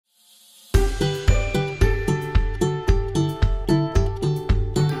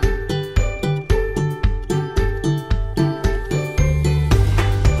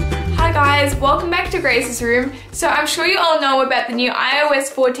welcome back to Grace's Room. So I'm sure you all know about the new iOS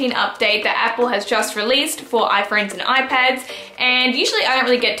 14 update that Apple has just released for iPhones and iPads, and usually I don't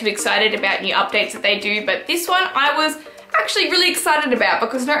really get too excited about new updates that they do, but this one I was actually really excited about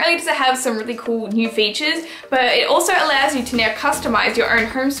because not only does it have some really cool new features, but it also allows you to now customize your own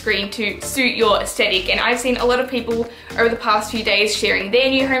home screen to suit your aesthetic. And I've seen a lot of people over the past few days sharing their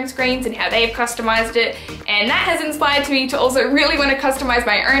new home screens and how they've customized it, and that has inspired me to also really want to customize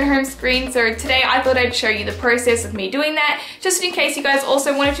my own home screen. So today I thought I'd show you the process of me doing that, just in case you guys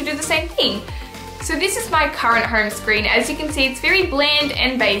also wanted to do the same thing. So this is my current home screen. As you can see, it's very bland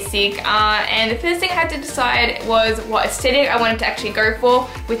and basic, and the first thing I had to decide was what aesthetic I wanted to actually go for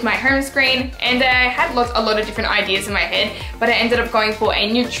with my home screen, and I had a lot of different ideas in my head, but I ended up going for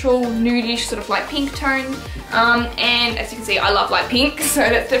a neutral, nudish, sort of like pink tone, and as you can see, I love light pink, so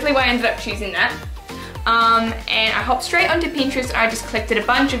that's definitely why I ended up choosing that. And I hopped straight onto Pinterest and I just collected a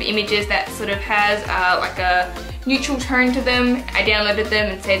bunch of images that sort of has like a neutral tone to them. I downloaded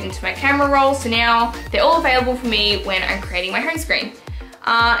them and saved them to my camera roll, so now they're all available for me when I'm creating my home screen.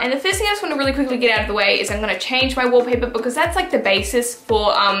 And the first thing I just want to really quickly get out of the way is I'm going to change my wallpaper, because that's like the basis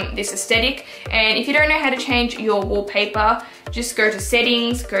for this aesthetic. And if you don't know how to change your wallpaper, just go to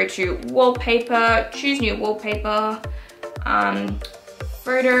settings, go to wallpaper, choose new wallpaper,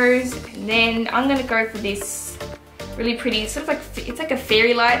 photos, and then I'm going to go for this really pretty, sort of like, it's like a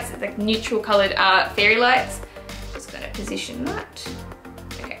fairy lights, it's like neutral colored fairy lights. Just going to position that.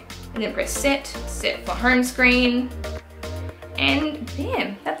 Okay, and then press set for home screen, and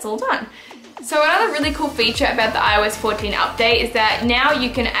bam, that's all done. So another really cool feature about the iOS 14 update is that now you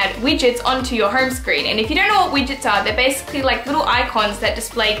can add widgets onto your home screen. And if you don't know what widgets are, they're basically like little icons that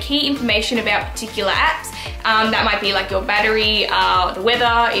display key information about particular apps. That might be like your battery, the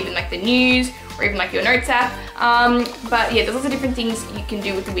weather, even like the news, or even like your notes app. But yeah, there's lots of different things you can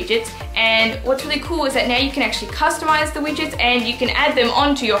do with the widgets. And what's really cool is that now you can actually customize the widgets and you can add them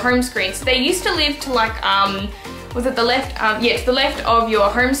onto your home screen. So they used to live to like, was it the left? Yeah, to the left of your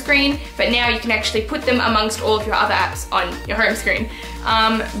home screen, but now you can actually put them amongst all of your other apps on your home screen.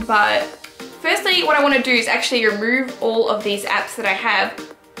 But firstly, what I want to do is actually remove all of these apps that I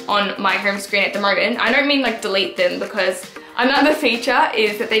have on my home screen at the moment. I don't mean like delete them, because another feature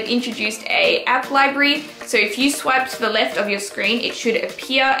is that they've introduced a app library. So if you swipe to the left of your screen, it should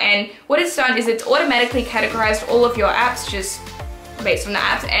appear, and what it's done is it's automatically categorized all of your apps just based on the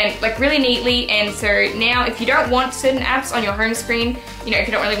apps, and like really neatly. And so now if you don't want certain apps on your home screen, you know, if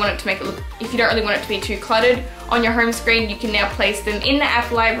you don't really want it to make it look, if you don't really want it to be too cluttered on your home screen, you can now place them in the app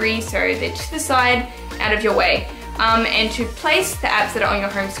library so they're to the side, out of your way. And to place the apps that are on your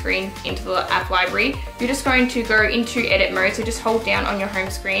home screen into the app library, you're just going to go into edit mode. So just hold down on your home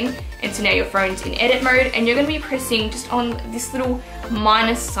screen, and so now your phone's in edit mode, and you're going to be pressing just on this little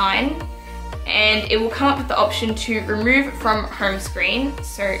minus sign, and it will come up with the option to remove from home screen.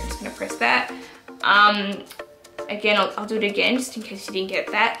 So I'm just going to press that. Again, I'll do it again just in case you didn't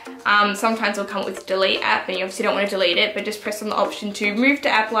get that. Sometimes it'll come up with delete app, and you obviously don't want to delete it, but just press on the option to move to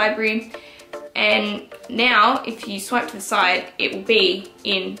app library. And now if you swipe to the side, it will be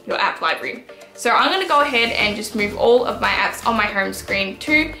in your app library. So I'm going to go ahead and just move all of my apps on my home screen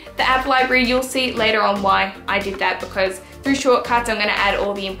to the app library. You'll see later on why I did that, because through shortcuts I'm going to add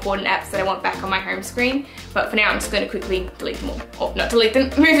all the important apps that I want back on my home screen. But for now I'm just going to quickly delete them all. Or not delete them,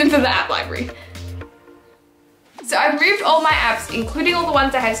 move them to the app library. So I've moved all my apps, including all the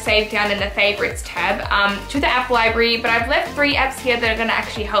ones I have saved down in the favorites tab, to the app library, but I've left 3 apps here that are going to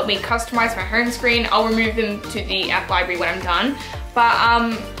actually help me customize my home screen. I'll remove them to the app library when I'm done.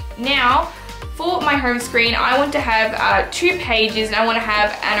 But now, for my home screen, I want to have 2 pages, and I want to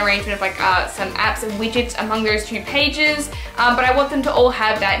have an arrangement of like some apps and widgets among those 2 pages, but I want them to all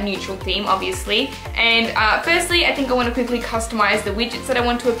have that neutral theme, obviously. And firstly, I think I want to quickly customize the widgets that I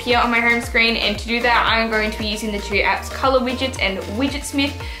want to appear on my home screen, and to do that I'm going to be using the 2 apps, Color Widgets and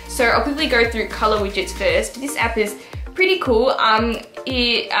Widgetsmith. So I'll quickly go through Color Widgets first. This app is pretty cool.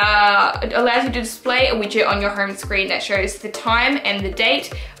 It allows you to display a widget on your home screen that shows the time and the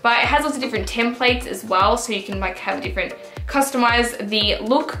date, but it has lots of different templates as well, so you can like have a different, customize the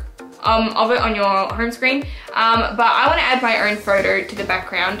look of it on your home screen. But I want to add my own photo to the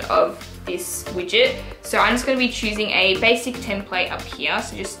background of this widget, so I'm just going to be choosing a basic template up here,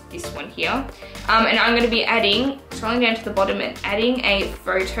 so just this one here, and I'm going to be adding, scrolling down to the bottom and adding a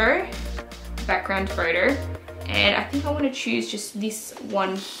photo, background photo. And I think I want to choose just this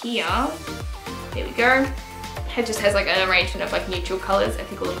one here. There we go. It just has like an arrangement of like neutral colors. I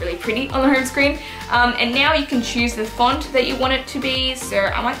think it'll look really pretty on the home screen. And now you can choose the font that you want it to be. So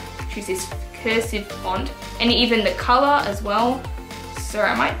I might choose this cursive font, and even the color as well. So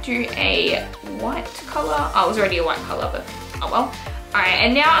I might do a white color. Oh, it was already a white color, but oh well. Alright,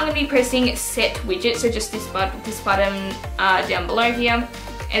 and now I'm going to be pressing set widget, so just this button down below here.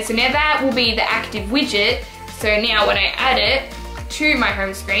 And so now that will be the active widget. So now when I add it to my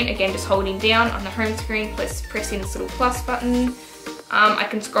home screen, again just holding down on the home screen, plus pressing this little plus button, I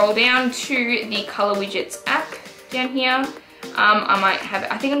can scroll down to the color widgets app down here. I might have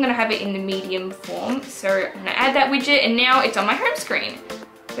it, I think I'm going to have it in the medium form. So I'm going to add that widget and now it's on my home screen.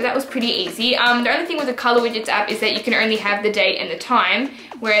 So that was pretty easy. The only thing with the color widgets app is that you can only have the date and the time.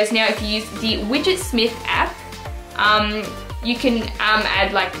 Whereas now if you use the Widgetsmith app, you can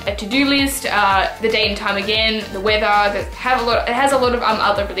add like a to-do list, the date and time again, the weather. It has a lot of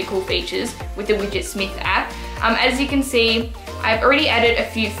other really cool features with the Widgetsmith app. As you can see, I've already added a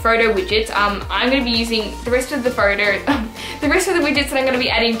few photo widgets. I'm going to be using the rest of the widgets that I'm going to be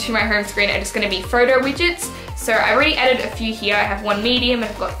adding to my home screen are just going to be photo widgets. So I already added a few here. I have one medium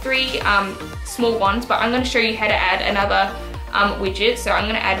and I've got 3 small ones, but I'm going to show you how to add another widget. So I'm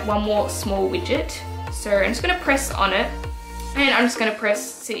going to add one more small widget. So I'm just going to press on it and I'm just going to press,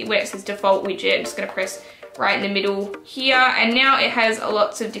 see where it says default widget, I'm just going to press right in the middle here, and now it has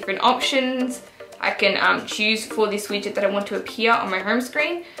lots of different options. I can choose for this widget that I want to appear on my home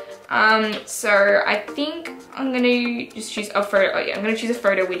screen. So I think I'm going to just choose a photo. Oh yeah, I'm going to choose a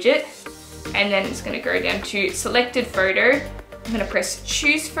photo widget, and then it's going to go down to selected photo. I'm going to press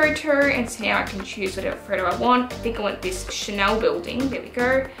choose photo, and so now I can choose whatever photo I want. I think I want this Chanel building. There we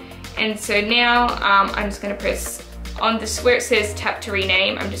go. And so now I'm just going to press on this where it says tap to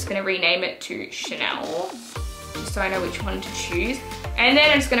rename. I'm just going to rename it to Chanel, just so I know which one to choose. And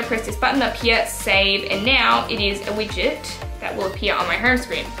then I'm just going to press this button up here, save, and now it is a widget that will appear on my home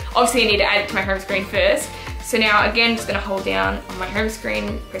screen. Obviously I need to add it to my home screen first. So now again, just going to hold down on my home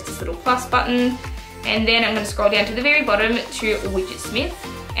screen, press this little plus button, and then I'm going to scroll down to the very bottom to Widgetsmith.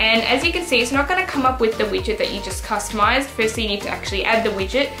 And as you can see, it's not going to come up with the widget that you just customized. Firstly, you need to actually add the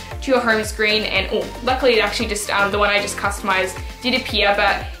widget to your home screen, and luckily it actually just, the one I just customized did appear,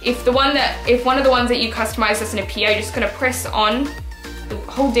 but if one of the ones that you customized doesn't appear, you're just going to press on,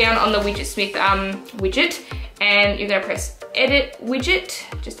 hold down on the Widgetsmith widget, and you're going to press edit widget,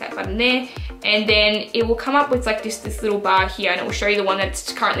 just that button there, and then it will come up with like just this little bar here, and it will show you the one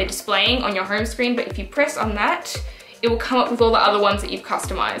that's currently displaying on your home screen. But if you press on that, it will come up with all the other ones that you've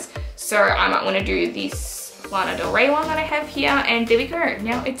customized. So I might want to do this Lana Del Rey one that I have here, and there we go,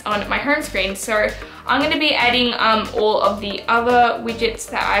 now it's on my home screen. So I'm going to be adding all of the other widgets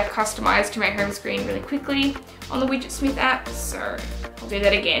that I've customized to my home screen really quickly on the Widgetsmith app. So I'll do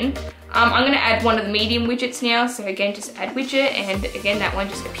that again. I'm going to add one of the medium widgets now. So again, just add widget, and again that one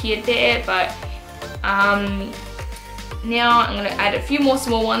just appeared there, but now I'm going to add a few more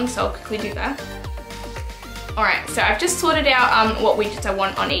small ones, so I'll quickly do that. Alright, so I've just sorted out what widgets I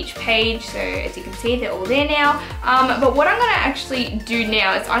want on each page, so as you can see they're all there now. But what I'm going to actually do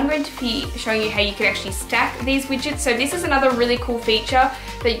now is I'm going to be showing you how you can actually stack these widgets. So this is another really cool feature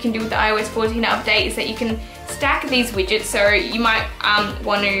that you can do with the iOS 14 update, is that you can stack these widgets. So you might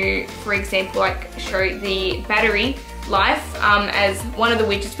want to, for example, like show the battery life as one of the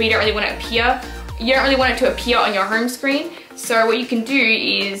widgets, but you don't really want it to appear on your home screen. So what you can do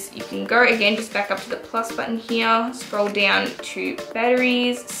is you can go again, just back up to the plus button here, scroll down to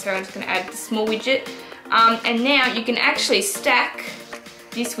batteries. So I'm just going to add the small widget. And now you can actually stack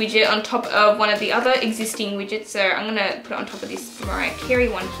this widget on top of one of the other existing widgets. So I'm going to put it on top of this Mariah Carey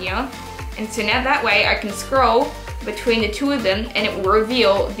one here. And so now that way I can scroll between the two of them and it will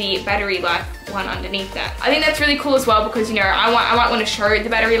reveal the battery life one underneath that. I think that's really cool as well, because you know I might want to show the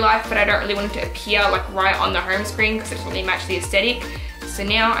battery life, but I don't really want it to appear like right on the home screen because it doesn't really match the aesthetic. So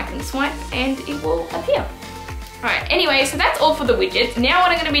now I can swipe and it will appear. Alright, anyway, so that's all for the widgets. Now what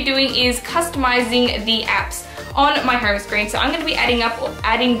I'm going to be doing is customizing the apps on my home screen. So I'm going to be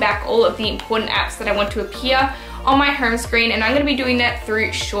adding back all of the important apps that I want to appear on my home screen, and I'm going to be doing that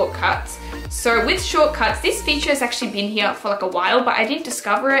through shortcuts. So with shortcuts, this feature has actually been here for like a while, but I didn't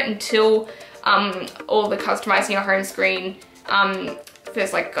discover it until all the customizing your home screen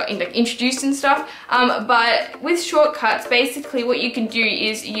first like got introduced and stuff. But with shortcuts, basically what you can do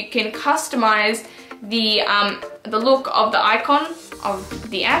is you can customize the look of the icon of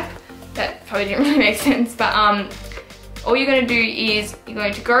the app. That probably didn't really make sense, but all you're going to do is you're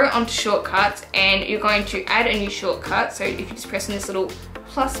going to go onto shortcuts and you're going to add a new shortcut. So if you just press on this little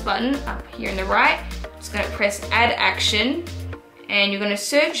plus button up here on the right, just going to press add action, and you're going to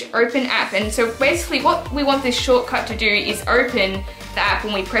search open app. And so basically what we want this shortcut to do is open the app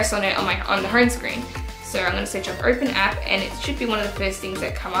when we press on it on the home screen. So I'm going to search up open app, and it should be one of the first things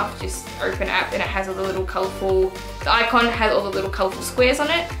that come up, just open app, and it has all the little colourful, the icon has all the little colourful squares on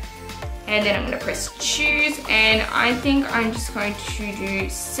it. And then I'm going to press choose, and I think I'm just going to do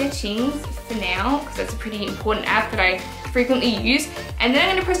settings for now because that's a pretty important app that I frequently use. And then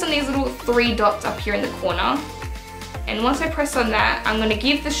I'm going to press on these little 3 dots up here in the corner. And once I press on that, I'm going to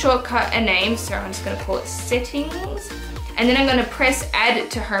give the shortcut a name, so I'm just going to call it settings. And then I'm going to press add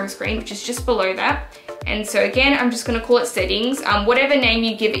to home screen, which is just below that. And so again, I'm just going to call it settings. Whatever name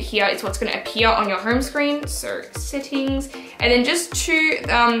you give it here is what's going to appear on your home screen. So settings, and then just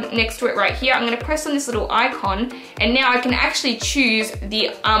next to it right here, I'm going to press on this little icon, and now I can actually choose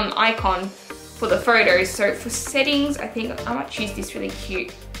the icon for the photos. So for settings, I think I might choose this really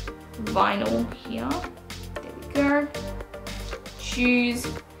cute vinyl here. There we go. Choose,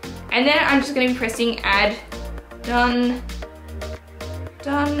 and then I'm just going to be pressing add, done,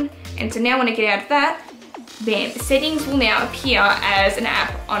 done. And so now when I get out of that, bam, settings will now appear as an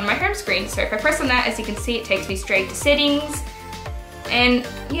app on my home screen. So if I press on that, as you can see, it takes me straight to settings. And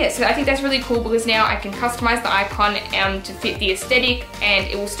yeah, so I think that's really cool because now I can customize the icon to fit the aesthetic, and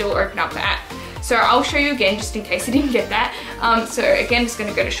it will still open up the app. So I'll show you again just in case you didn't get that. So again, just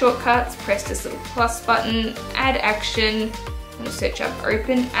gonna go to shortcuts, press this little plus button, add action, I'm gonna search up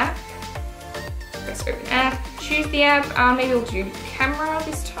open app, press open app, choose the app, maybe we'll do camera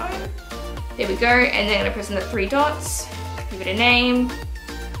this time. There we go, and then I'm gonna press on the 3 dots, give it a name,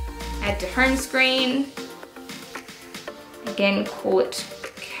 add to home screen, again call it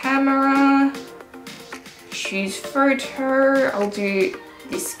camera, choose photo, I'll do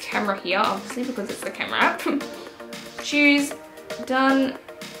this camera here obviously because it's the camera app, choose, done,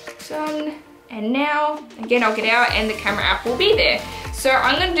 done, and now again I'll get out and the camera app will be there. So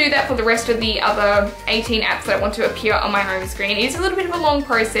I'm going to do that for the rest of the other 18 apps that I want to appear on my home screen. It's a little bit of a long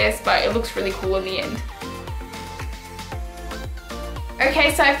process, but it looks really cool in the end.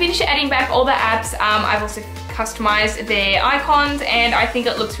 Okay, so I finished adding back all the apps. I've also customized their icons, and I think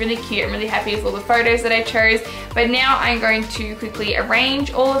it looks really cute. I'm really happy with all the photos that I chose. But now I'm going to quickly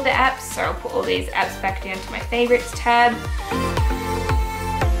arrange all of the apps. So I'll put all these apps back down to my favorites tab.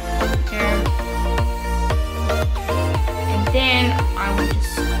 Then I will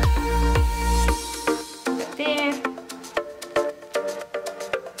just put that there.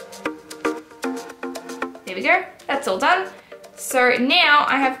 There we go, that's all done. So now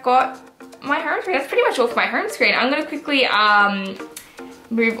I have got my home screen. That's pretty much all for my home screen. I'm gonna quickly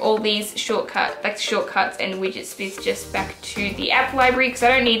move all these shortcuts and widgets just back to the app library because I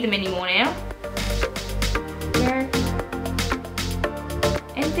don't need them anymore now.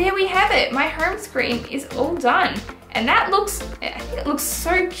 And there we have it. My home screen is all done. And that looks, I think it looks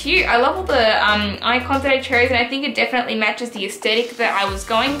so cute. I love all the icons that I chose, and I think it definitely matches the aesthetic that I was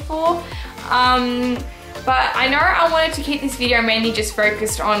going for. But I know I wanted to keep this video mainly just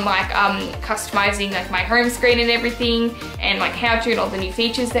focused on like customizing like my home screen and everything, and like how to and all the new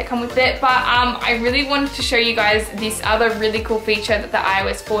features that come with it. But I really wanted to show you guys this other really cool feature that the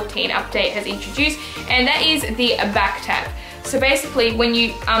iOS 14 update has introduced, and that is the back tap. So basically when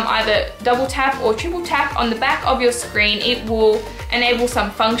you either double tap or triple tap on the back of your screen, it will enable some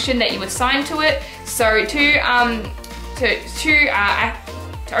function that you assign to it. So to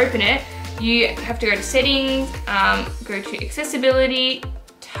open it, you have to go to settings, go to accessibility,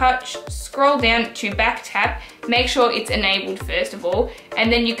 touch, scroll down to back tap, make sure it's enabled first of all,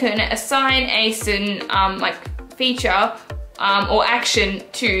 and then you can assign a certain like feature or action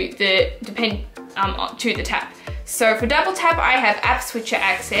to the tap. So for double tap, I have app switcher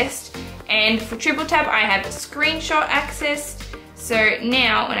accessed, and for triple tap, I have screenshot accessed. So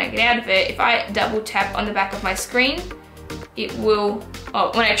now when I get out of it, if I double tap on the back of my screen, it will,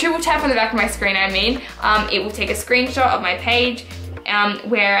 when I triple tap on the back of my screen, I mean, it will take a screenshot of my page,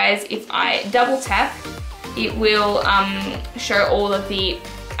 whereas if I double tap, it will show all of the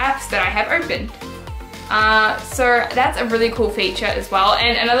apps that I have opened. So that's a really cool feature as well.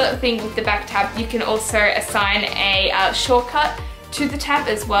 And another thing with the back tap, you can also assign a shortcut to the tap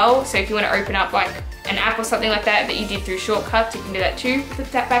as well. So if you want to open up like an app or something like that you did through shortcuts, you can do that too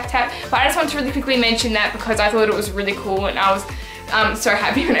with the back tap. But I just wanted to really quickly mention that because I thought it was really cool, and I was so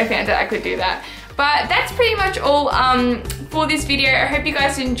happy when I found out I could do that. But that's pretty much all for this video. I hope you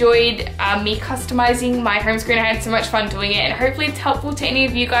guys enjoyed me customizing my home screen. I had so much fun doing it, and hopefully it's helpful to any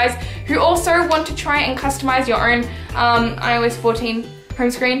of you guys who also want to try and customize your own iOS 14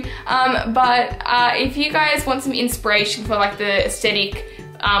 home screen. But if you guys want some inspiration for like the aesthetic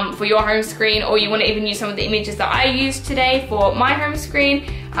for your home screen, or you want to even use some of the images that I used today for my home screen,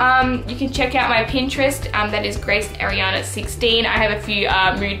 you can check out my Pinterest, that is Grace Ariana 16. I have a few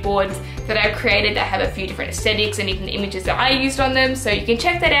mood boards that I've created that have a few different aesthetics and even the images that I used on them, so you can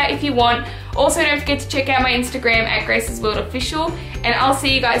check that out if you want. Also, don't forget to check out my Instagram at Grace's World Official, and I'll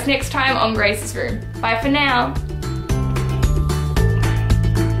see you guys next time on Grace's Room. Bye for now.